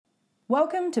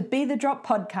Welcome to Be The Drop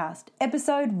Podcast,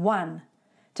 Episode 1.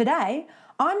 Today,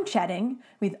 I'm chatting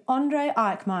with Andre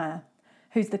Eichmeyer,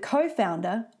 who's the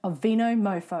co-founder of Vino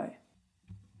Mofo.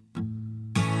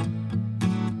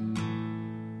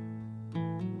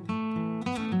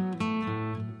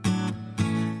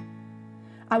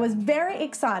 I was very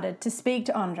excited to speak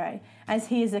to Andre as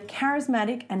he is a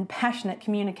charismatic and passionate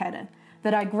communicator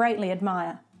that I greatly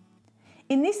admire.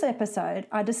 In this episode,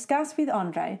 I discuss with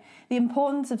Andre the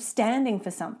importance of standing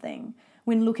for something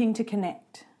when looking to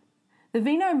connect. The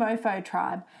Vino Mofo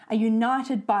tribe are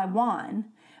united by wine,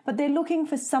 but they're looking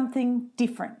for something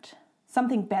different,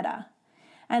 something better.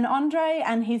 And Andre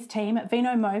and his team at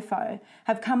Vino Mofo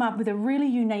have come up with a really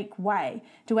unique way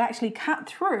to actually cut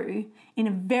through in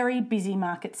a very busy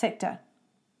market sector.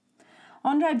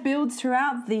 Andre builds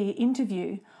throughout the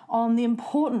interview on the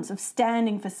importance of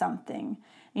standing for something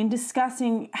in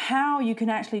discussing how you can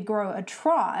actually grow a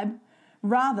tribe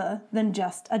rather than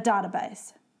just a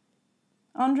database.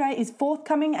 Andre is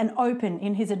forthcoming and open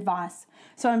in his advice,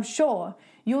 so I'm sure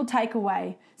you'll take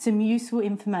away some useful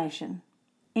information.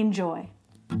 Enjoy.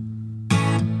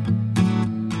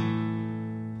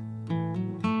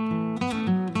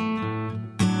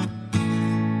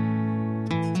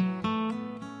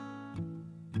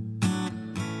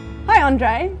 Hi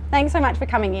Andre, thanks so much for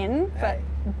coming in for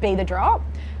Be The Drop.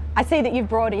 I see that you've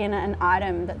brought in an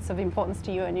item that's of importance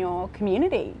to you and your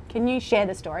community. Can you share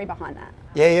the story behind that?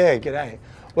 Yeah, g'day.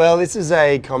 Well, this is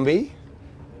a combi,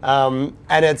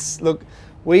 and look,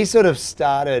 we sort of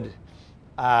started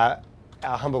our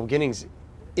humble beginnings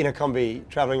in a combi,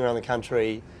 traveling around the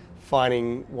country,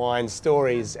 finding wine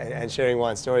stories and sharing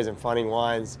wine stories and finding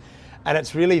wines. And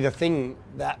it's really the thing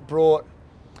that brought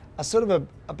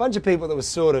a bunch of people that were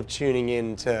sort of tuning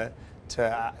in to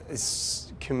this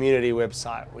community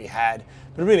website we had,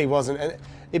 but it really wasn't. And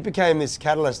it became this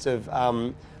catalyst of,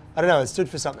 it stood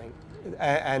for something.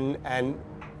 And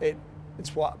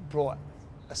it's what brought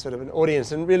a sort of an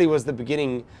audience and really was the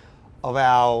beginning of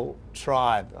our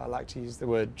tribe. I like to use the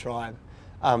word tribe,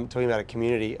 talking about a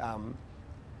community.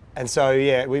 And so,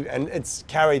 and it's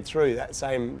carried through that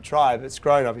same tribe. It's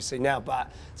grown obviously now,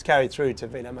 but it's carried through to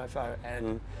Vino Mofo.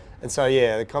 And so,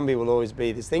 the combi will always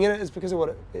be this thing. And it's because of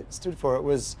what it stood for. It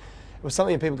was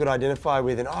something that people could identify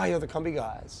with and, you're the combi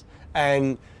guys.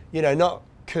 And, not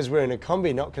because we're in a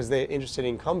combi, not because they're interested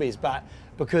in combis, but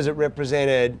because it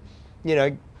represented,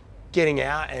 getting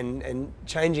out and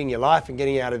changing your life and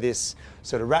getting out of this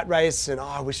sort of rat race and,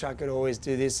 I wish I could always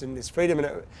do this and this freedom. And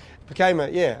it became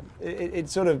it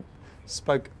sort of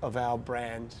spoke of our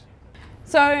brand.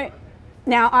 So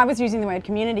now I was using the word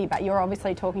community, but you're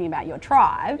obviously talking about your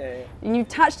tribe. Yeah. And you've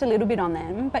touched a little bit on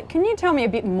them, but can you tell me a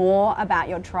bit more about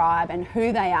your tribe and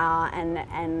who they are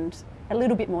and a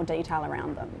little bit more detail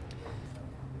around them?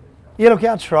 Yeah, look,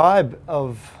 our tribe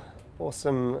of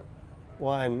awesome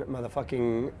wine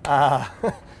motherfucking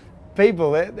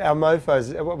people, our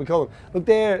mofos, what we call them. Look,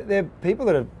 they're people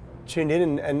that have tuned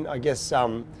in and I guess,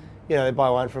 they buy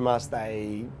wine from us,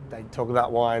 they talk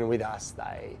about wine with us,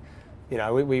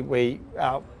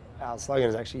 our slogan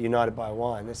is actually united by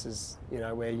wine. This is,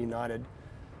 we're united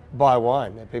by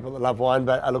wine. They're people that love wine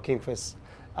but are looking for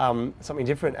something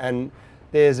different. And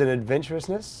there's an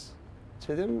adventurousness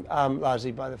to them,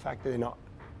 largely by the fact that they're not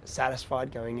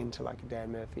satisfied going into like a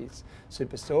Dan Murphy's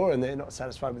superstore and they're not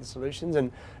satisfied with the solutions,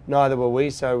 and neither were we,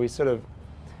 so we sort of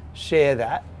share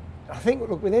that. I think,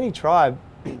 look, with any tribe,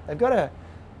 they've got to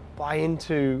buy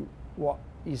into what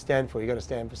you stand for. You've got to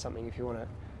stand for something if you want to,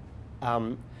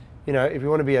 if you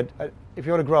want to be if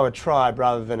you want to grow a tribe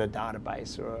rather than a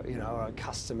database or or a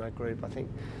customer group. I think,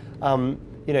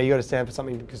 you got to stand for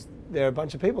something because there are a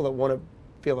bunch of people that want to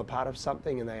feel a part of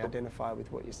something and they identify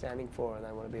with what you're standing for and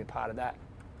they want to be a part of that.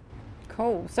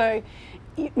 Cool. So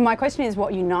my question is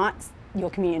what unites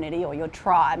your community or your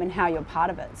tribe and how you're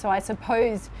part of it. So I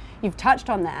suppose you've touched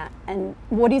on that, and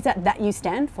what is that you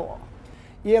stand for?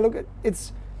 Yeah, look,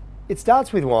 it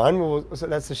starts with wine, so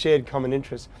that's the shared common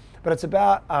interest, but it's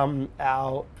about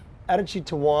our attitude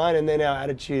to wine and then our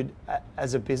attitude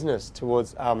as a business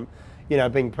towards,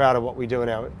 being proud of what we do and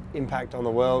our impact on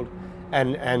the world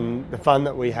and the fun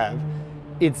that we have.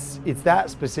 It's that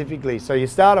specifically. So you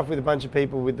start off with a bunch of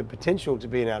people with the potential to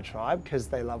be in our tribe because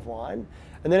they love wine,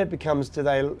 and then it becomes do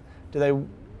they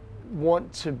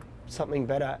want to something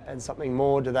better and something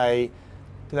more? Do they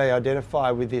identify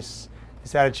with this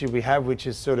attitude we have, which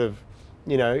is sort of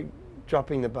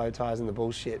dropping the bow ties and the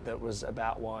bullshit that was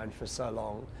about wine for so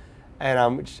long,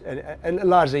 and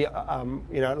largely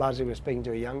largely we're speaking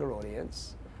to a younger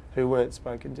audience who weren't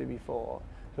spoken to before,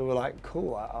 who were like,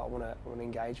 cool, I want to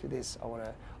engage with this.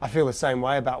 I feel the same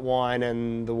way about wine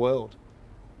and the world.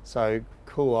 So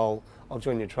cool, I'll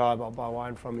join your tribe, I'll buy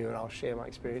wine from you, and I'll share my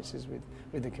experiences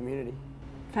with the community.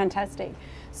 Fantastic.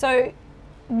 So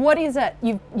what is it,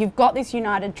 you've got this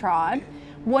united tribe,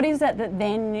 what is it that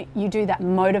then you do that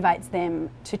motivates them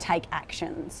to take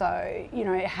action? So, you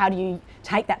know, how do you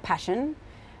take that passion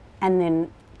and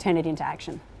then turn it into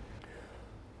action?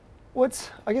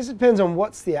 I guess it depends on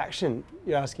what's the action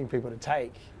you're asking people to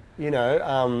take, you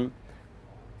know.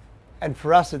 And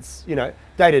for us, it's, you know,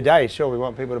 day to day, sure, we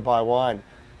want people to buy wine,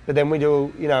 but then we'll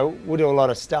do a lot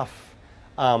of stuff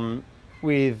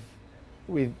with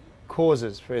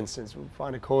causes, for instance. We'll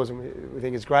find a cause and we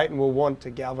think it's great, and we'll want to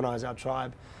galvanise our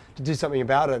tribe to do something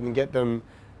about it and get them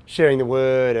sharing the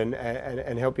word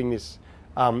and helping this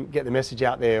get the message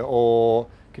out there, or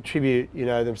contribute, you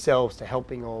know, themselves to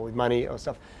helping, or with money or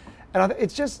stuff. And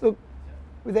it's just, look,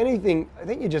 with anything, I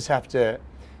think you just have to,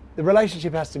 the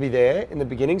relationship has to be there in the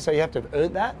beginning, so you have to have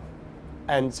earned that,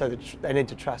 and so they need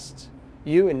to trust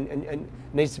you, and it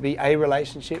needs to be a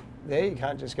relationship there. You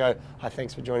can't just go, hi,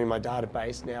 thanks for joining my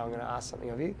database, now I'm going to ask something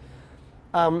of you.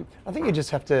 I think you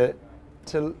just have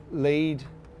to lead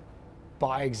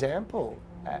by example,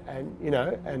 and you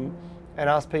know, and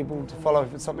ask people to follow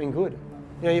if it's something good.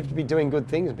 You know, you have to be doing good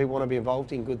things, and people want to be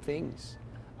involved in good things.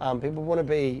 People want to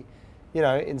be, you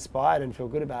know, inspired and feel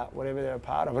good about whatever they're a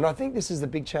part of. And I think this is the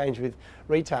big change with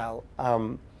retail,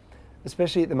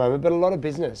 especially at the moment, but a lot of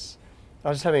business. I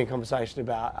was just having a conversation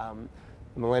about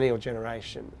the millennial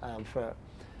generation for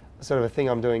sort of a thing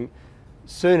I'm doing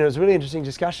soon. It was a really interesting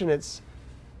discussion. It's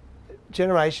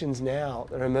generations now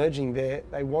that are emerging,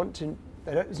 they want to,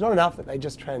 it's not enough that they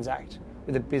just transact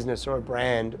with a business or a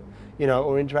brand, you know,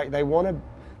 or interact.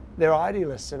 They're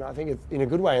idealists, and I think it's in a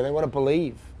good way, and they want to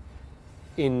believe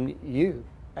in you,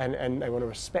 and they want to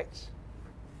respect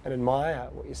and admire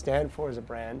what you stand for as a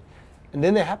brand, and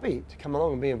then they're happy to come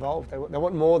along and be involved. They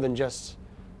want more than just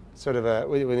sort of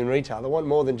within retail. They want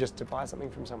more than just to buy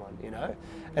something from someone, you know.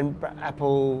 And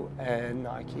Apple and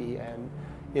Nike and,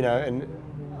 you know, and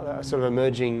sort of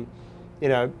emerging, you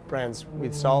know, brands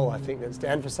with soul, I think, that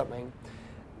stand for something.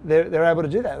 They're able to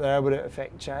do that. They're able to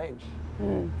affect change.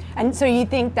 And so you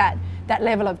think that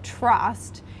level of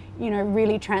trust, you know,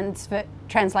 really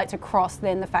translates across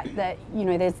then the fact that, you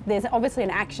know, there's obviously an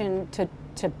action to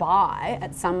buy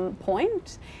at some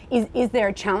point. Is there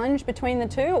a challenge between the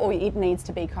two, or it needs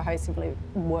to be cohesively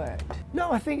worked?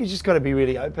 No, I think you just got to be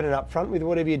really open and upfront with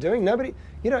whatever you're doing. Nobody,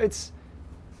 you know, it's,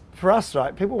 for us,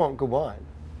 right, people want good wine,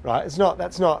 right?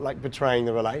 That's not like betraying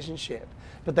the relationship,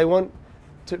 but they want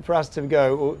for us to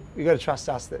go, well, you've got to trust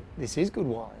us that this is good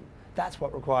wine. That's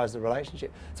what requires the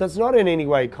relationship. So it's not in any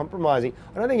way compromising.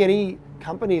 I don't think any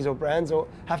companies or brands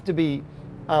have to be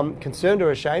concerned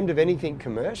or ashamed of anything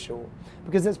commercial,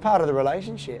 because that's part of the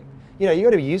relationship. You know, you've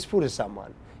got to be useful to someone.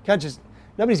 You can't just,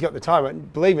 nobody's got the time.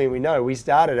 Believe me, we know, we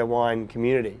started a wine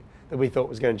community that we thought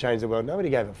was going to change the world. Nobody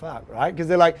gave a fuck, right? Because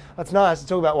they're like, oh, it's nice to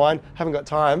talk about wine, haven't got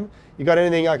time. You got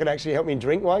anything I could actually help me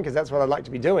drink wine? Because that's what I'd like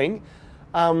to be doing.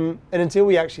 And until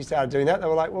we actually started doing that, they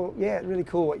were like, well, yeah, really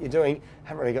cool what you're doing.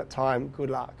 Haven't really got time, good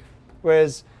luck.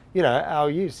 Whereas, you know, our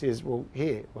use is, well,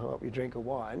 here, we'll help you drink a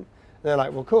wine. And they're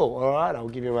like, well, cool, all right, I'll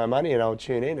give you my money and I'll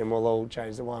tune in and we'll all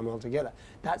change the wine world together.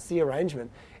 That's the arrangement.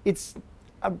 It's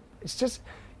just,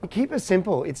 you keep it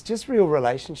simple. It's just real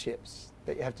relationships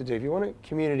that you have to do. If you want a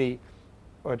community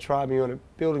or a tribe and you want to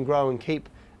build and grow and keep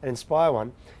and inspire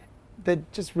one, they're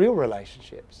just real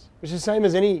relationships, which is the same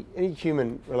as any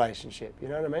human relationship, you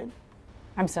know what I mean?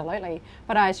 Absolutely.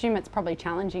 But I assume it's probably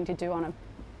challenging to do on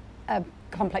a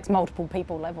complex multiple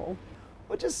people level.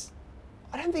 Well,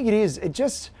 I don't think it is. It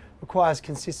just requires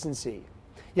consistency.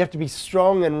 You have to be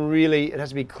strong and really, it has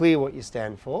to be clear what you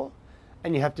stand for,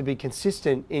 and you have to be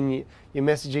consistent in your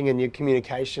messaging and your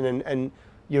communication and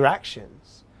your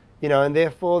actions, you know, and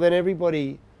therefore then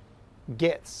everybody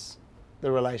gets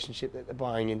the relationship that they're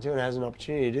buying into and has an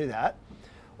opportunity to do that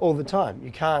all the time.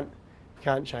 You can't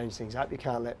change things up. You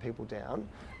can't let people down.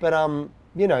 But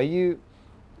you know, you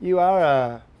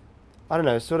are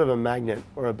sort of a magnet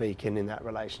or a beacon in that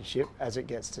relationship as it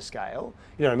gets to scale.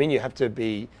 You know what I mean? You have to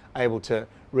be able to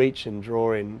reach and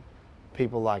draw in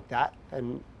people like that,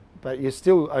 but you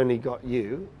still only got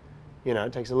you. You know,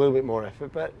 it takes a little bit more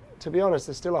effort, but to be honest,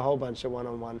 there's still a whole bunch of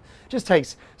one-on-one. It just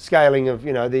takes scaling of,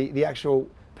 you know, the actual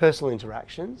personal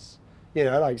interactions, you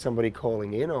know, like somebody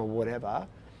calling in or whatever.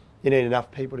 You need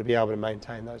enough people to be able to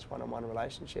maintain those one-on-one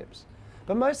relationships.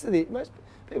 But most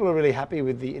people are really happy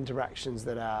with the interactions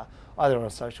that are either on a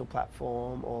social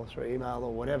platform or through email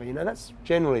or whatever. You know, that's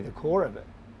generally the core of it.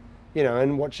 You know,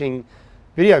 and watching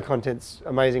video content's an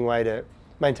amazing way to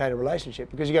maintain a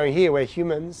relationship, because you're going, here, we're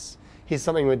humans, here's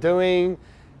something we're doing,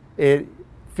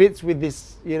 fits with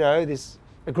this, this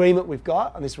agreement we've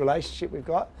got and this relationship we've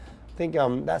got, I think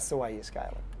that's the way you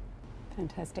scale it.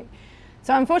 Fantastic.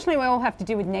 So unfortunately we all have to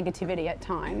deal with negativity at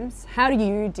times. How do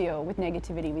you deal with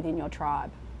negativity within your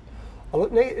tribe? Well,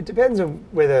 look, it depends on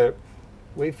whether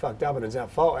we fucked up and it's our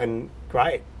fault, and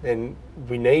great, then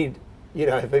we need,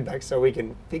 feedback so we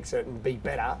can fix it and be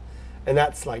better. And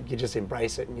that's like, you just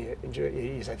embrace it and you enjoy it.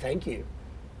 You say, thank you,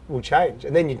 we'll change.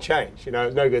 And then you change,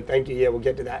 it's no good, thank you, yeah, we'll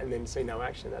get to that, and then see no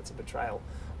action. That's a betrayal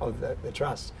of the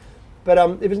trust. But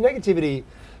if it's negativity,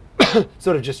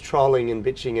 sort of just trolling and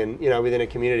bitching and, within a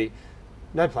community,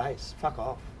 no place, fuck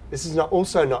off. This is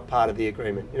also not part of the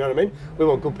agreement, you know what I mean? We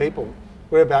want good people.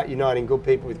 We're about uniting good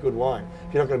people with good wine.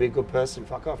 If you're not going to be a good person,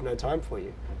 fuck off, no time for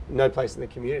you. No place in the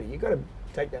community. You've got to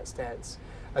take that stance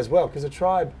as well, because a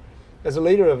tribe, as a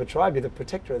leader of a tribe, you're the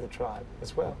protector of the tribe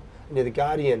as well. And you're the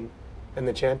guardian and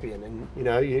the champion, and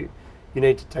you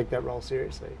need to take that role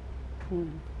seriously.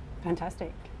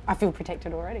 Fantastic. I feel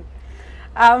protected already.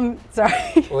 Sorry.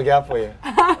 We'll look out for you.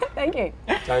 Thank you.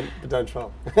 Don't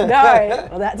troll. No,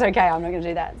 well that's okay, I'm not going to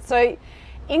do that. So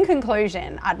in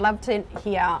conclusion, I'd love to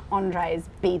hear Andre's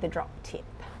Be the Drop tip.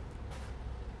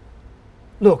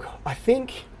 Look, I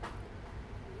think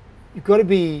it's got to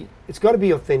be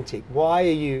authentic. Why do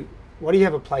you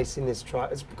have a place in this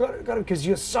tribe? It's got to, because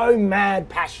you're so mad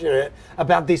passionate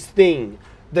about this thing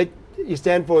that you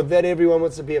stand for, that everyone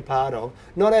wants to be a part of.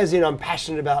 Not as in I'm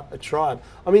passionate about a tribe.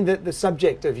 I mean the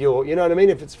subject of you know what I mean?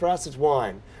 If it's for us, it's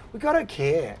wine. We've got to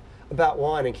care about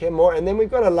wine and care more. And then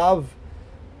we've got to love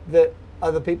that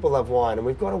other people love wine. And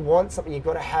we've got to want something. You've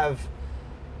got to have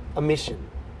a mission.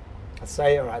 I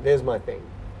say, all right, there's my thing.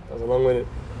 That was a long-winded.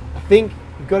 I think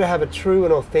you've got to have a true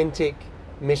and authentic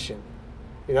mission.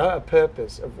 A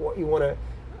purpose of what you want to,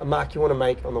 a mark you want to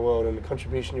make on the world and a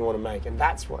contribution you want to make. And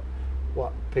that's what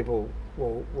people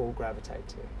will gravitate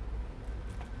to.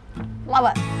 Love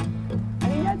it. I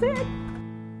think that's it.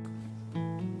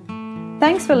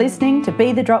 Thanks for listening to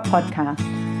Be the Drop podcast.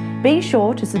 Be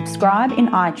sure to subscribe in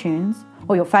iTunes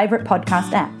or your favourite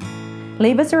podcast app.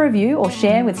 Leave us a review or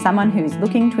share with someone who is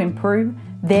looking to improve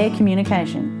their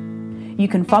communication. You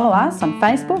can follow us on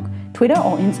Facebook, Twitter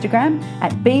or Instagram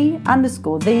at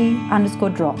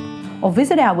be_the_drop, or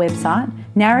visit our website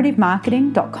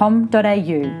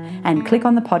narrativemarketing.com.au and click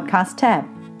on the podcast tab.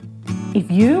 If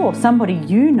you or somebody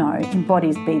you know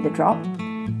embodies Be the Drop,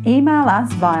 email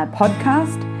us via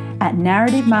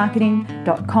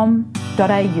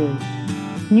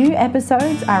podcast@narrativemarketing.com.au. New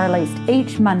episodes are released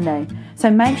each Monday, so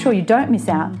make sure you don't miss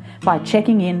out by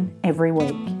checking in every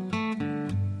week.